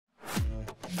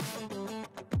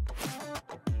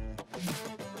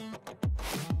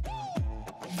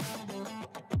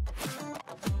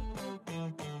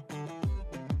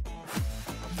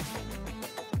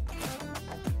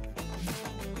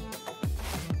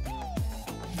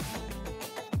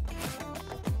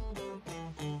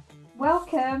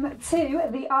Welcome to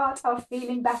the Art of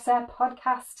Feeling Better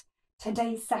podcast.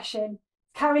 Today's session,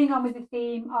 carrying on with the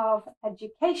theme of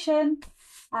education.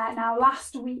 Now,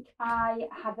 last week I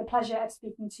had the pleasure of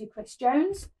speaking to Chris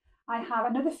Jones. I have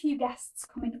another few guests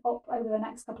coming up over the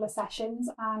next couple of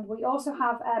sessions, and we also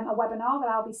have a webinar that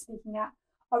I'll be speaking at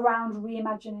around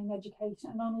reimagining education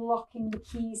and unlocking the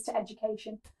keys to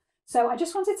education. So I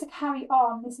just wanted to carry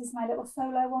on. This is my little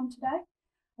solo one today.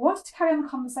 I wanted to carry on the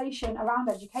conversation around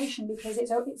education because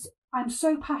I'm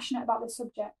so passionate about this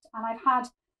subject, and I've had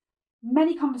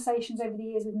many conversations over the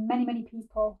years with many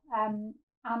people, and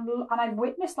I've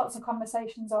witnessed lots of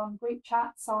conversations on group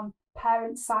chats, on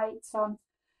parent sites, on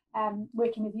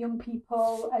working with young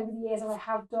people over the years, as I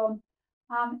have done.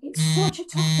 It's such a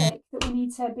topic that we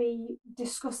need to be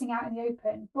discussing out in the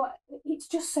open, but it's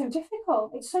just so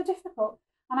difficult. It's so difficult.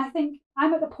 And I think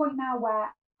I'm at the point now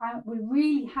where we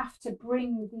really have to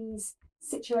bring these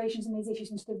situations and these issues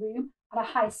into the room at a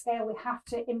high scale. We have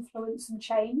to influence and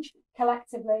change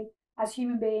collectively as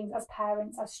human beings, as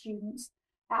parents, as students,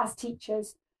 as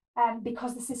teachers,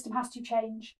 because the system has to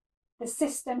change. The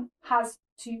system has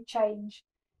to change.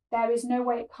 There is no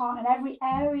way it can't. And every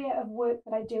area of work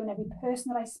that I do and every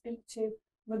person that I speak to,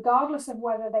 regardless of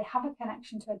whether they have a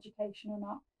connection to education or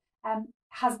not,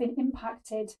 has been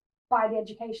impacted by the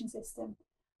education system.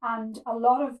 And a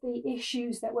lot of the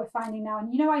issues that we're finding now,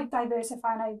 and I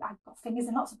diversify and I've got fingers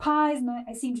in lots of pies, and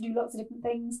I seem to do lots of different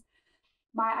things.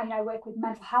 I work with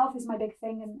mental health is my big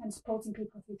thing, and supporting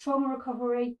people through trauma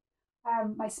recovery.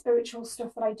 My spiritual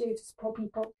stuff that I do to support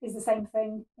people is the same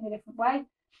thing in a different way.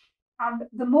 And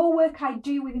the more work I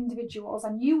do with individuals,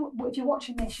 and if you're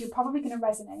watching this, you're probably going to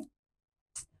resonate.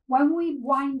 When we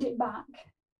wind it back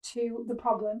to the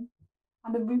problem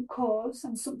and the root cause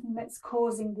and something that's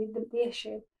causing the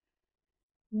issue,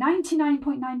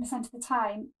 99.9% of the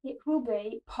time, it will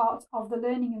be part of the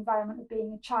learning environment of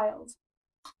being a child.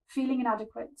 Feeling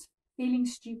inadequate, feeling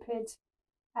stupid,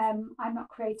 I'm not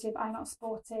creative, I'm not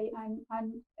sporty,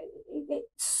 it's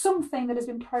something that has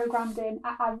been programmed in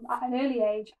at an early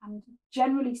age and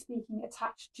generally speaking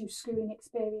attached to schooling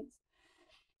experience.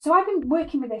 So I've been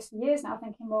working with this for years now,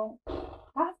 thinking, well,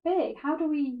 that's big. How do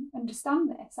we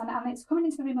understand this? And it's coming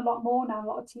into the room a lot more now. A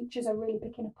lot of teachers are really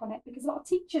picking up on it because a lot of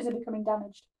teachers are becoming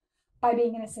damaged by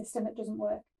being in a system that doesn't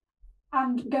work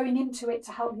and going into it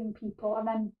to help young people and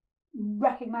then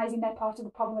recognising they're part of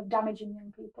the problem of damaging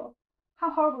young people.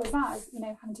 How horrible is that,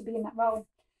 having to be in that role?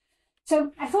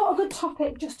 So I thought a good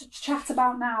topic just to chat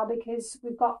about now, because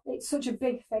it's such a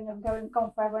big thing of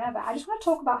gone forever and ever. I just want to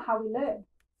talk about how we learn.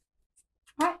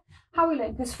 Right? How we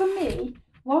learn. Because for me,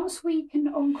 once we can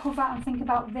uncover and think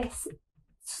about this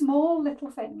small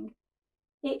little thing,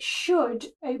 it should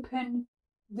open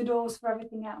the doors for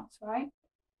everything else, right?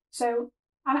 So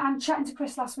I'm chatting to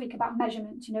Chris last week about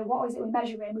measurement. What is it we're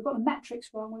measuring? We've got the metrics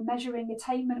wrong. We're measuring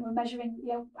attainment. We're measuring,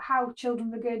 how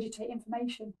children regurgitate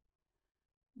information.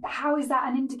 How is that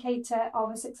an indicator of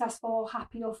a successful,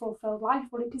 happy or fulfilled life?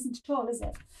 Well, it isn't at all, is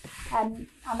it? And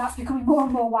that's becoming more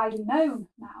and more widely known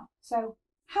now. So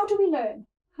how do we learn?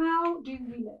 How do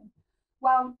we learn?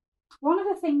 Well, one of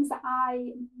the things that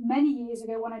many years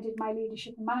ago when I did my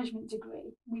leadership and management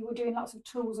degree, we were doing lots of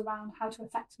tools around how to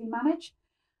effectively manage.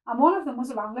 And one of them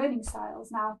was around learning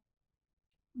styles. Now,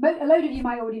 a load of you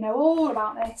might already know all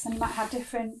about this, and you might have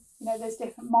different, there's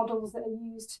different models that are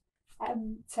used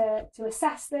to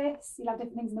assess this. You'll have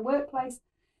different things in the workplace.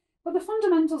 But the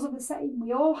fundamentals are the same.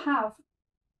 We all have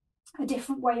a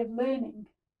different way of learning,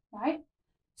 right?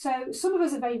 So some of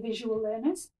us are very visual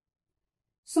learners.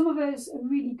 Some of us are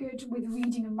really good with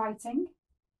reading and writing.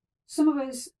 Some of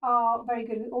us are very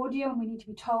good with audio, and we need to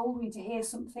be told, we need to hear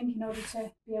something in order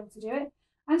to be able to do it.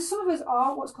 And some of us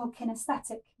are what's called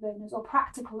kinesthetic learners or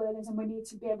practical learners, and we need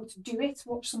to be able to do it,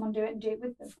 watch someone do it and do it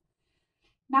with them.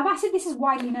 Now, this is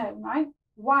widely known, right?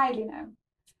 Widely known.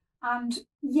 And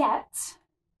yet,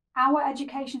 our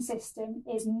education system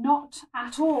is not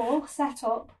at all set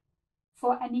up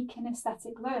for any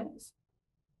kinesthetic learners.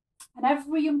 And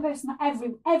every young person,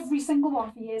 every single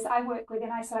one for years that I work with in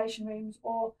isolation rooms,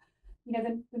 or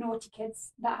the naughty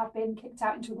kids that have been kicked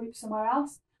out into a group somewhere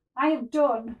else, I have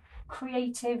done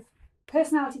creative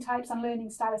personality types and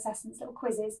learning style assessments, little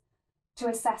quizzes to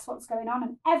assess what's going on,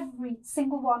 and every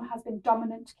single one has been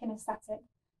dominant kinesthetic.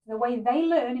 The way they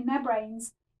learn in their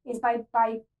brains is by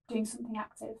doing something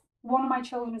active. One of my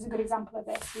children is a good example of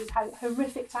this. He's had a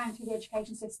horrific time through the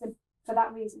education system for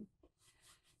that reason.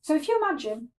 So if you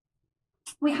imagine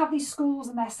we have these schools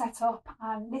and they're set up,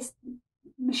 and this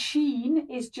machine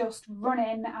is just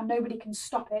running and nobody can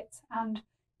stop it, and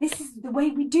this is the way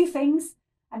we do things,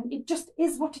 and it just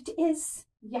is what it is.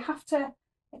 You have to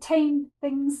attain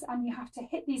things and you have to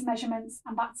hit these measurements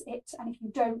and that's it. And if you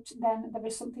don't, then there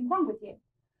is something wrong with you.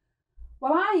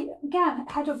 Well, I, again,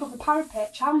 head above the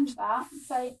parapet, challenge that and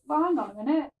say, well, hang on a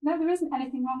minute. No, there isn't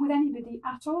anything wrong with anybody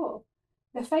at all.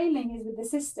 The failing is with the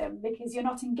system because you're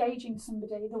not engaging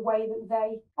somebody the way that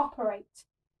they operate.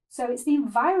 So it's the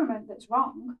environment that's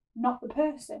wrong, not the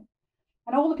person.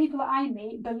 And all the people that I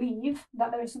meet believe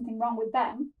that there is something wrong with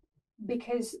them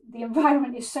because the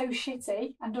environment is so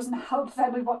shitty and doesn't help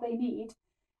them with what they need.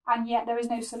 And yet there is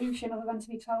no solution other than to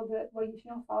be told that, well, it's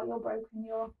your fault, you're broken,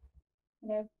 you're,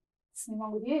 something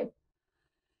wrong with you.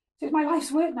 So it's my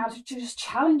life's work now to just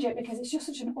challenge it because it's just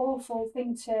such an awful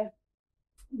thing to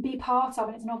be part of,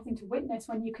 and it's an awful thing to witness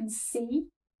when you can see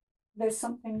there's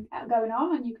something going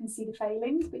on and you can see the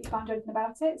failings, but you can't do anything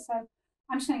about it. So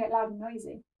I'm just going to get loud and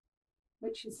noisy,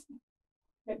 which is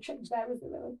no change there, is it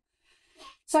really?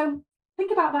 So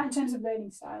think about that in terms of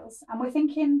learning styles. And we're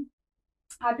thinking,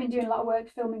 I've been doing a lot of work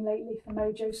filming lately for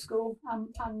Mojo School,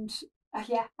 and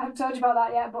yeah, I haven't told you about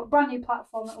that yet, but brand new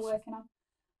platform that we're working on.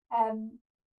 And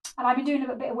I've been doing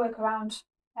a bit of work around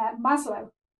Maslow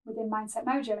within Mindset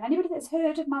Mojo. And anybody that's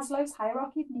heard of Maslow's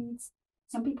hierarchy of needs,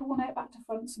 some people will know it back to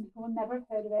front, some people will never have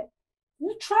heard of it.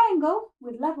 There's a triangle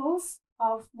with levels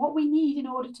of what we need in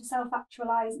order to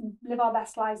self-actualize and live our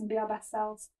best lives and be our best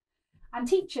selves. And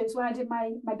teachers, when I did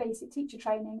my basic teacher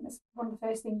training, that's one of the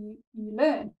first things you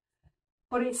learn.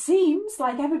 But it seems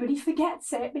like everybody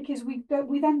forgets it because we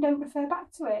then don't refer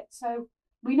back to it. So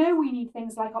we know we need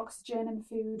things like oxygen and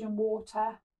food and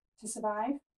water to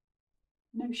survive.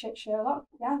 No shit, Sherlock.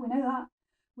 Yeah, we know that.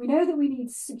 We know that we need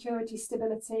security,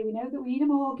 stability. We know that we need a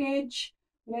mortgage.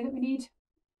 We know that we need to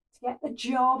get a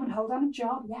job and hold down a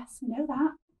job. Yes, we know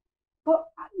that. But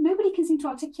nobody can seem to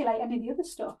articulate any of the other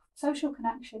stuff. Social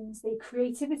connections, the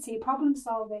creativity, problem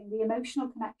solving, the emotional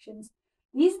connections.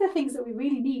 These are the things that we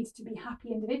really need to be happy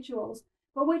individuals.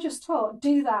 But we're just taught,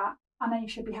 do that, and then you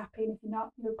should be happy. And if you're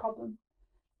not, you're a problem.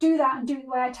 Do that and do it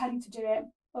the way I tell you to do it.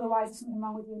 Otherwise, there's something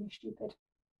wrong with you and you're stupid.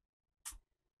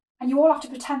 And you all have to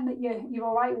pretend that you're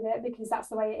all right with it because that's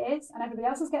the way it is. And everybody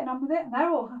else is getting on with it. And they're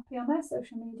all happy on their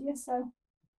social media. So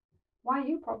why are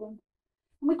you a problem?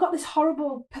 And we've got this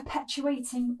horrible,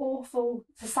 perpetuating, awful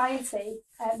society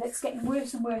that's getting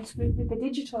worse and worse with the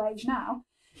digital age now.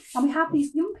 And we have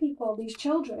these young people, these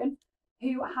children,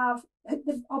 who have,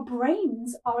 our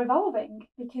brains are evolving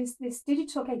because this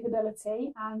digital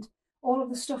capability and all of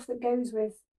the stuff that goes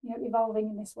with evolving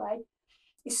in this way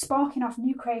is sparking off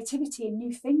new creativity and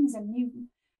new things and new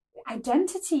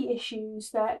identity issues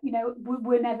that,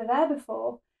 were never there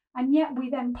before. And yet we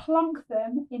then plonk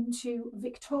them into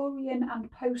Victorian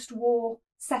and post-war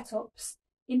setups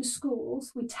in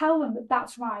schools. We tell them that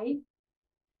that's right,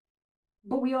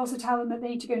 but we also tell them that they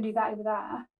need to go and do that over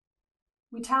there.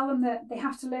 We tell them that they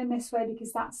have to learn this way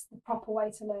because that's the proper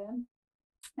way to learn.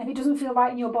 And if it doesn't feel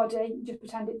right in your body, you just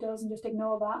pretend it does and just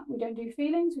ignore that. We don't do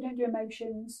feelings, we don't do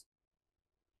emotions,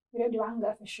 we don't do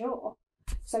anger for sure.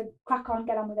 So crack on,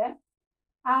 get on with it.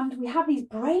 And we have these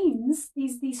brains,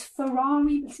 these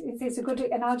Ferrari, it's a good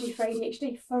analogy for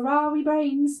ADHD, Ferrari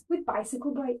brains with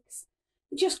bicycle brakes,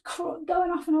 just going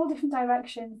off in all different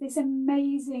directions. This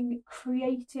amazing,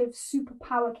 creative,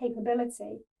 superpower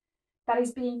capability that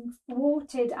is being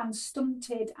thwarted and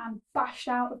stunted and bashed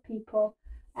out of people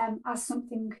as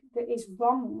something that is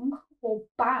wrong or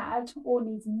bad or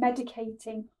needs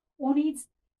medicating or needs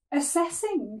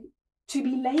assessing to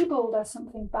be labelled as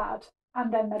something bad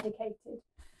and then medicated.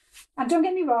 And don't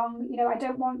get me wrong,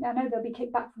 I know there'll be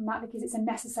kickback from that because it's a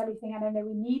necessary thing and I know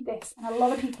we need this. And a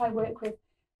lot of people I work with,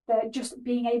 they're just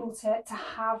being able to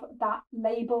have that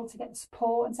label, to get the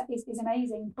support and is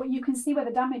amazing. But you can see where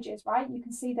the damage is, right? You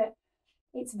can see that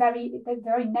it's very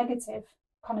negative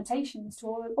connotations to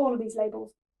all of these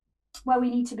labels, where we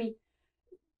need to be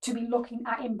looking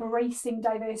at embracing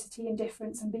diversity and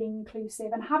difference and being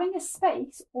inclusive and having a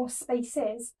space or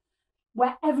spaces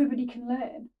where everybody can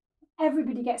learn.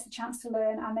 Everybody gets the chance to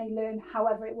learn and they learn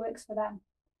however it works for them.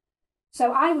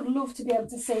 So I would love to be able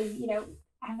to see,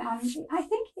 and I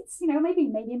think it's, maybe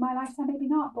in my lifetime, maybe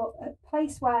not, but a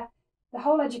place where the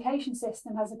whole education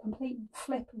system has a complete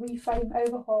flip, reframe,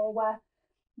 overhaul, where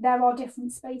there are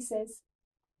different spaces.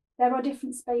 There are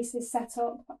different spaces set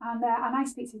up, and I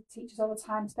speak to teachers all the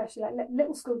time, especially like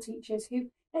little school teachers who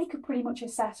they could pretty much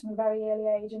assess from a very early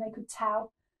age, and they could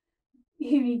tell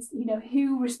who needs,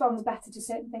 who responds better to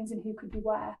certain things and who could be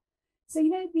where. So,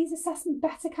 these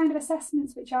better kind of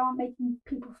assessments, which aren't making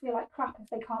people feel like crap if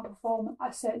they can't perform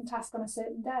a certain task on a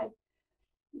certain day.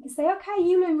 You can say, okay,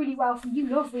 you learn really well from, you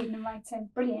love reading and writing,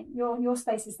 brilliant, your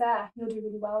space is there, you'll do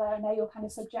really well there, and they're your kind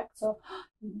of subjects, or oh,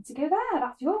 you need to go there,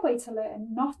 that's your way to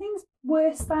learn. Nothing's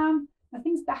worse than,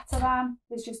 nothing's better than,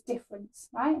 there's just difference,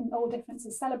 right? And all difference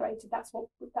is celebrated. That's what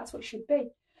it should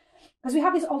be. Because we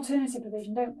have this alternative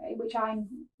provision, don't we, which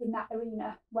I'm in that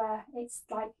arena, where it's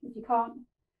like, if you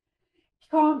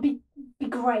can't be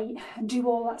great and do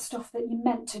all that stuff that you're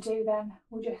meant to do, then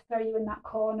we'll just throw you in that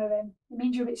corner, and it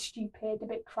means you're a bit stupid, a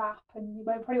bit crap, and you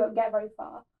probably won't get very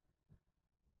far.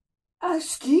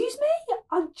 Excuse me?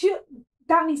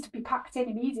 That needs to be packed in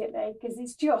immediately, because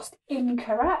it's just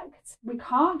incorrect. We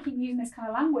can't keep using this kind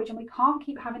of language, and we can't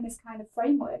keep having this kind of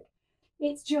framework.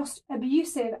 It's just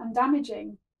abusive and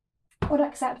damaging.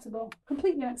 Unacceptable,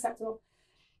 completely unacceptable.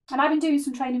 And I've been doing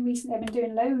some training recently. I've been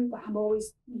doing loads. I'm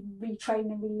always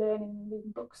retraining and relearning and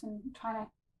reading books and trying to,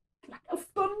 like a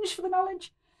sponge for the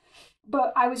knowledge.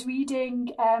 But I was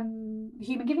reading the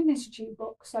Human Giving Institute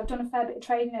books. So I've done a fair bit of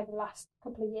training over the last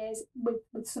couple of years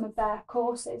with some of their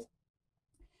courses.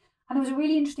 And there was a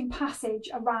really interesting passage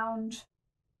around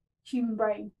human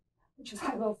brain, which is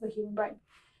I love the human brain.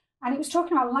 And it was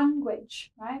talking about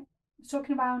language, right? It's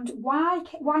talking about why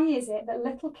is it that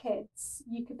little kids,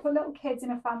 you could put little kids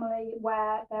in a family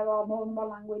where there are more than one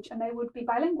language and they would be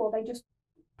bilingual. They just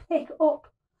pick up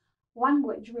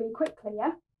language really quickly,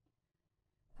 yeah?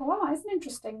 So, wow, isn't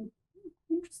interesting?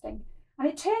 Interesting. And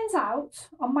it turns out,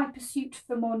 on my pursuit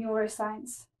for more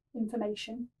neuroscience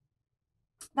information,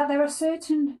 that there are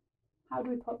certain, how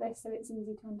do we put this so it's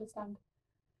easy to understand?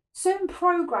 Certain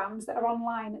programs that are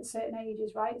online at certain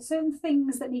ages, right? Certain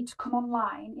things that need to come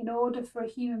online in order for a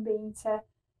human being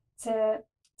to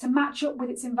match up with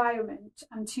its environment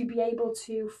and to be able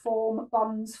to form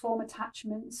bonds, form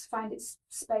attachments, find its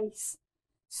space.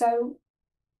 So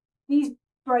these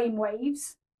brainwave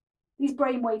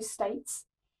states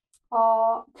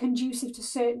are conducive to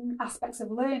certain aspects of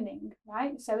learning,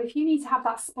 right? So if you need to have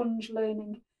that sponge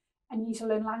learning, and you need to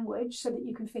learn language so that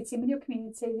you can fit in with your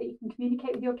community, that you can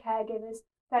communicate with your caregivers,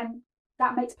 then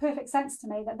that makes perfect sense to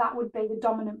me that would be the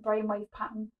dominant brainwave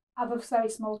pattern of a very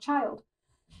small child.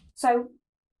 So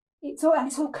it's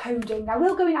all coding.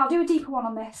 I'll do a deeper one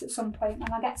on this at some point, and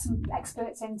I'll get some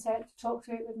experts in to talk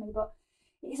through it with me, but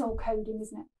it is all coding,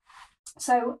 isn't it?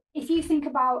 So if you think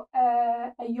about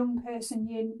a young person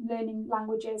learning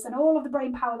languages and all of the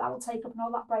brain power that will take up and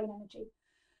all that brain energy,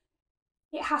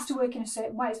 it has to work in a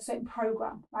certain way. It's a certain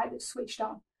program, right, that's switched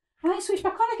on. And then it's switched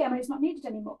back on again when it's not needed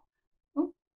anymore.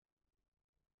 Oh,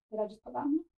 did I just put that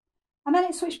on? And then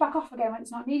it's switched back off again when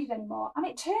it's not needed anymore. And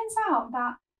it turns out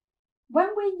that when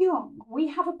we're young, we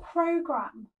have a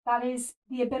program that is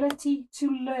the ability to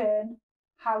learn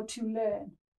how to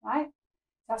learn, right?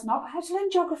 That's not how to learn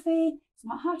geography. It's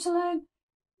not how to learn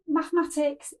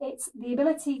mathematics. It's the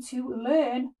ability to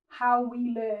learn how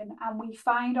we learn. And we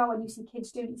find out, when you see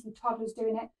kids doing it, you see toddlers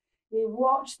doing it, they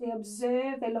watch, they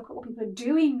observe, they look at what people are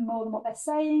doing more than what they're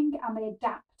saying, and they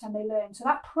adapt and they learn. So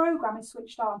that program is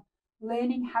switched on,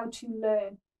 learning how to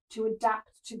learn, to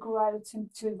adapt, to grow,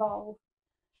 to evolve.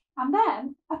 And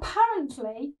then,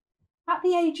 apparently, at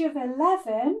the age of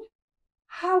 11,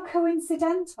 how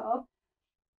coincidental,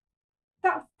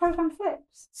 that program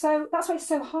flips. So that's why it's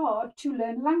so hard to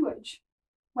learn language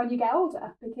when you get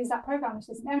older, because that program just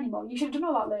isn't there anymore. You should have done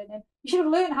all that learning. You should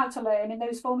have learned how to learn in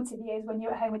those formative years when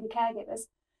you're at home with your caregivers.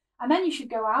 And then you should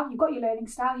go out, you've got your learning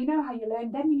style, you know how you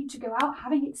learn, then you need to go out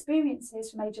having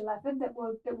experiences from age 11 that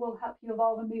will help you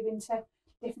evolve and move into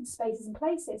different spaces and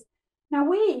places. Now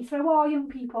we throw our young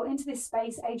people into this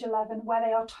space, age 11, where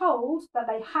they are told that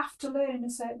they have to learn in a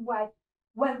certain way,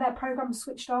 whether their program's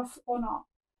switched off or not.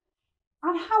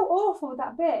 And how awful would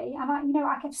that be? And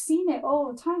I've seen it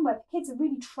all the time where the kids are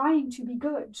really trying to be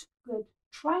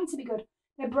trying to be good.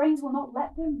 Their brains will not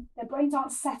let them. Their brains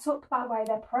aren't set up that way.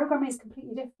 Their program is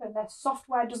completely different. Their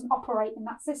software doesn't operate in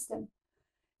that system.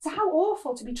 So how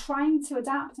awful to be trying to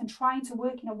adapt and trying to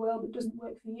work in a world that doesn't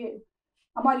work for you.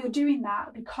 And while you're doing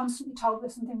that, be constantly told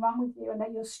there's something wrong with you and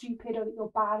that you're stupid or that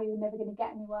you're bad or you're never going to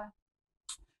get anywhere.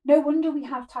 No wonder we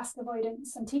have task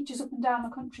avoidance, and teachers up and down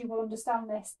the country will understand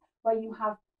this, where you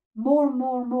have more and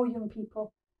more and more young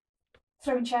people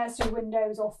throwing chairs through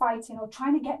windows or fighting or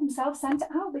trying to get themselves sent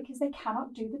out because they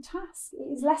cannot do the task.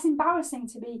 It is less embarrassing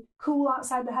to be cool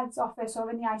outside the head's office or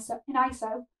in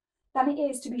ISO than it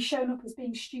is to be shown up as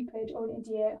being stupid or an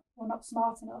idiot or not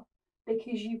smart enough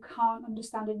because you can't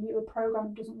understand a new program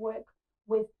that doesn't work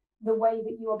with the way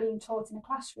that you are being taught in a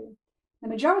classroom. The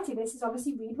majority of this is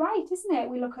obviously read write, isn't it?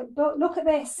 We look at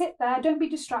this, sit there, don't be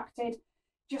distracted.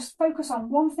 Just focus on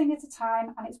one thing at a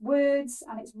time, and it's words,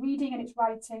 and it's reading, and it's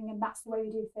writing, and that's the way we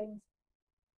do things.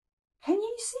 can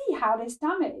you see how this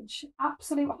damage,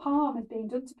 absolute harm is being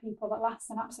done to people that lasts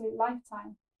an absolute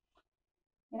lifetime?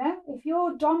 You know, if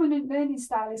your dominant learning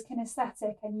style is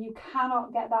kinesthetic and you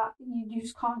cannot get that, you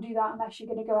just can't do that unless you're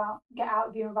going to go out, get out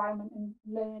of your environment and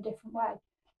learn a different way.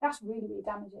 That's really, really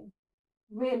damaging.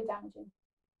 Really damaging.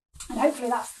 And hopefully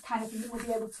that's the kind of thing that we'll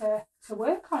be able to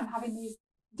work on, having these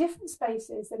different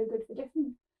spaces that are good for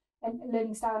different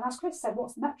learning style. And as Chris said,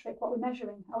 what's the metric? What are we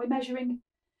measuring? Are we measuring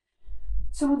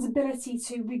someone's ability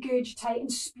to regurgitate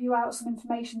and spew out some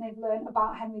information they've learned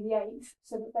about Henry VIII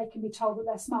so that they can be told that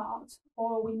they're smart?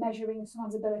 Or are we measuring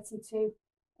someone's ability to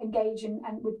engage and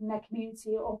within their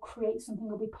community, or create something,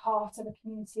 or be part of a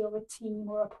community or a team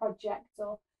or a project,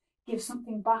 or give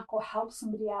something back, or help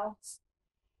somebody else,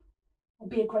 or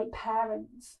be a great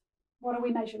parent? What are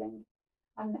we measuring?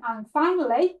 And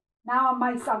finally, now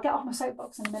I'll get off my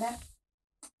soapbox in a minute.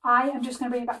 I am just going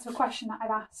to bring it back to a question that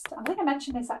I've asked. I think I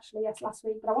mentioned this actually last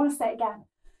week, but I want to say it again.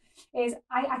 Is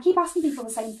I keep asking people the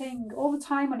same thing all the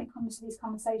time when it comes to these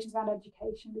conversations around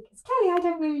education, because clearly I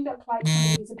don't really look like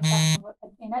somebody who's a professional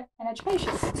in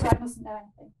education, so I mustn't know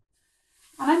anything.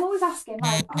 And I'm always asking,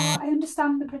 like, I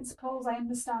understand the principles, I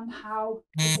understand how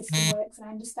the system works, and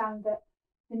I understand that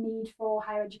the need for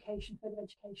higher education, further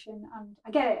education, and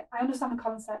I get it. I understand the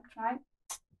concept, right?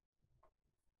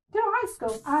 Did all right at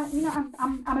school.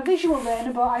 I'm a visual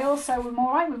learner, but I also am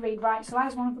all right with read write, so I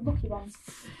was one of the lucky ones.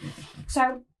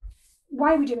 So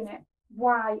why are we doing it?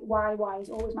 Why is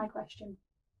always my question.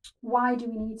 Why do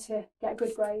we need to get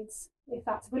good grades? If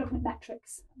we're looking at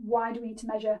metrics, why do we need to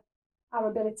measure our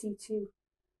ability to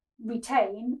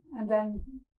retain and then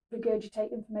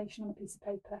regurgitate information on a piece of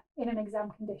paper in an exam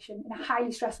condition, in a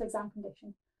highly stressful exam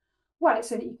condition? Well, it's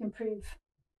so that you can prove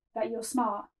that you're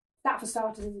smart. That, for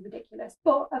starters, is ridiculous.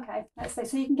 But okay, let's say,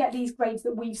 so you can get these grades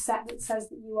that we've set that says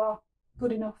that you are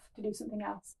good enough to do something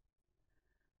else.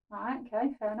 All right,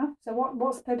 okay, fair enough. So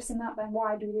what's the purpose in that then?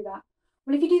 Why do we do that?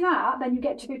 Well, if you do that, then you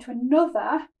get to go to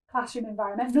another classroom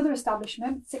environment, another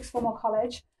establishment, sixth form or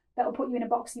college, that will put you in a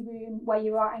boxy room where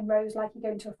you are in rows like you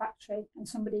go into a factory, and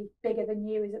somebody bigger than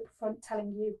you is at the front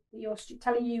telling you that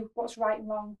telling you what's right and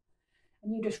wrong,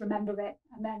 and you just remember it,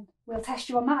 and then we'll test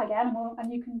you on that again,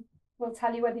 and we'll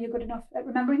tell you whether you're good enough at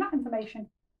remembering that information.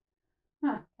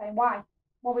 Okay, why?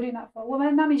 What are we doing that for? Well,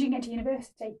 then that means you can get to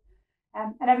university.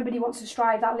 And everybody wants to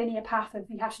strive that linear path of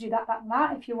you have to do that, that, and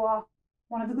that. If you are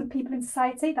one of the good people in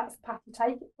society, that's the path you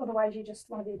take. Otherwise, you're just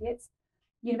one of the idiots.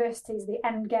 University is the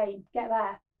end game. Get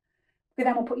there. But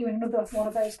then we'll put you in another one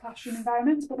of those classroom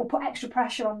environments, but we'll put extra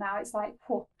pressure on now. It's like,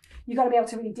 you've got to be able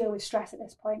to really deal with stress at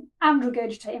this point and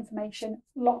regurgitate information,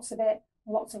 lots of it,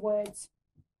 lots of words,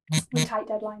 with tight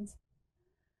deadlines.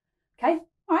 Okay,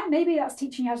 all right, maybe that's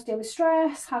teaching you how to deal with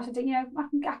stress, how to do, I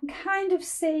can kind of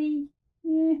see,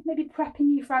 maybe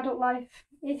prepping you for adult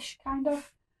life-ish, kind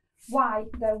of. Why,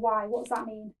 though? Why? What does that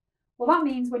mean? Well, that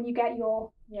means when you get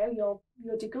your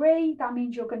degree, that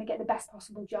means you're going to get the best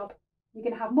possible job. You're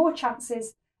going to have more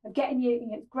chances of getting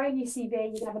growing your CV. You're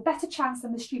going to have a better chance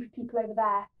than the stupid people over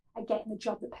there at getting the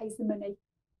job that pays the money.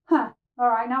 All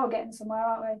right, now we're getting somewhere,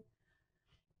 aren't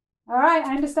we? All right,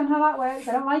 I understand how that works.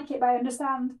 I don't like it, but I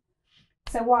understand.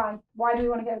 So why? Why do we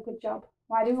want to get a good job?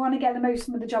 Why do we want to get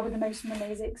the job with the most money?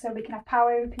 Is it so we can have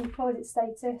power over people? Is it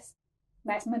status?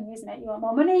 No, it's money, isn't it? You want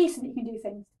more money so that you can do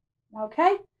things.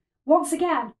 Okay? Once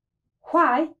again,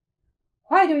 why?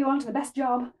 Why do we want the best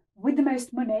job with the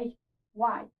most money?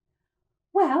 Why?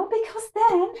 Well, because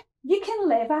then you can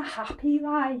live a happy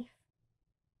life.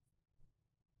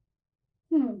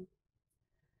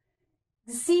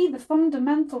 See the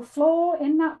fundamental flaw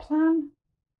in that plan?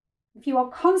 If you are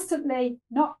constantly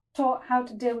not taught how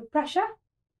to deal with pressure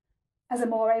as a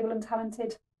more able and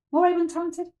talented,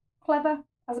 clever,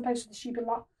 as opposed to the stupid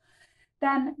lot,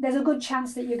 then there's a good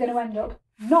chance that you're going to end up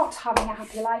not having a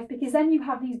happy life, because then you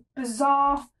have these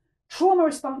bizarre trauma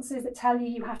responses that tell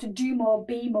you have to do more,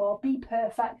 be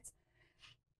perfect,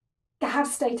 have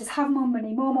status, have more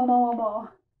money,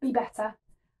 more, be better,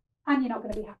 and you're not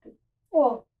going to be happy.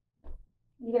 Or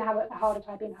you're going to have a harder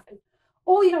time being happy.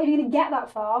 Or you're not even going to get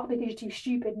that far because you're too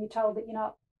stupid and you're told that you're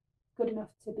not good enough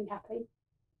to be happy.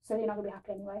 So you're not going to be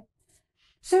happy anyway.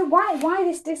 So why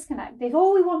this disconnect? If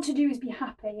all we want to do is be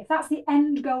happy, if that's the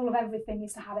end goal of everything,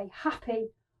 is to have a happy,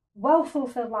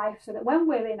 well-fulfilled life so that when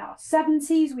we're in our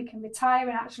 70s, we can retire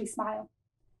and actually smile.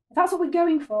 If that's what we're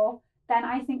going for, then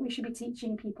I think we should be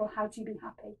teaching people how to be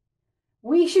happy.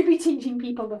 We should be teaching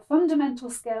people the fundamental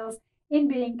skills in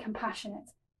being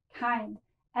compassionate, kind,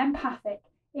 empathic,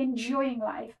 enjoying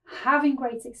life, having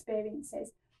great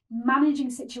experiences, managing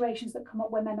situations that come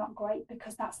up when they're not great,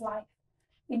 because that's life.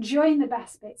 enjoying the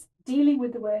best bits, dealing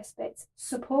with the worst bits,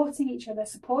 supporting each other,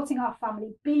 supporting our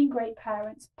family, being great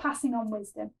parents, passing on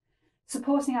wisdom,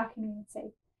 supporting our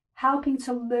community, helping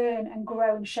to learn and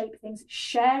grow and shape things,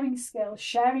 sharing skills,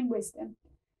 sharing wisdom,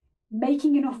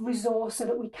 making enough resource so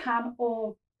that we can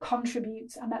all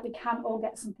contribute and that we can all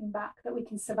get something back, that we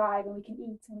can survive and we can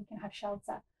eat and we can have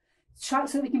shelter. So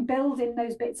that we can build in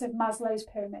those bits of Maslow's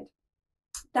pyramid.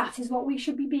 That is what we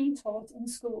should be being taught in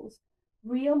schools.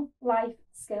 Real life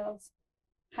skills.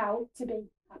 How to be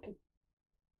happy.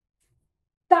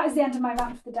 That is the end of my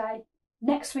rant for the day.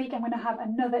 Next week, I'm going to have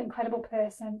another incredible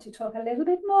person to talk a little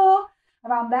bit more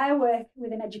around their work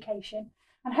within education.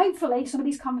 And hopefully some of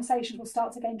these conversations will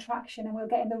start to gain traction and we'll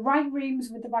get in the right rooms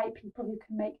with the right people who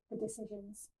can make the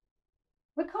decisions.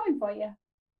 We're coming for you.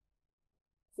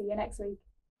 See you next week.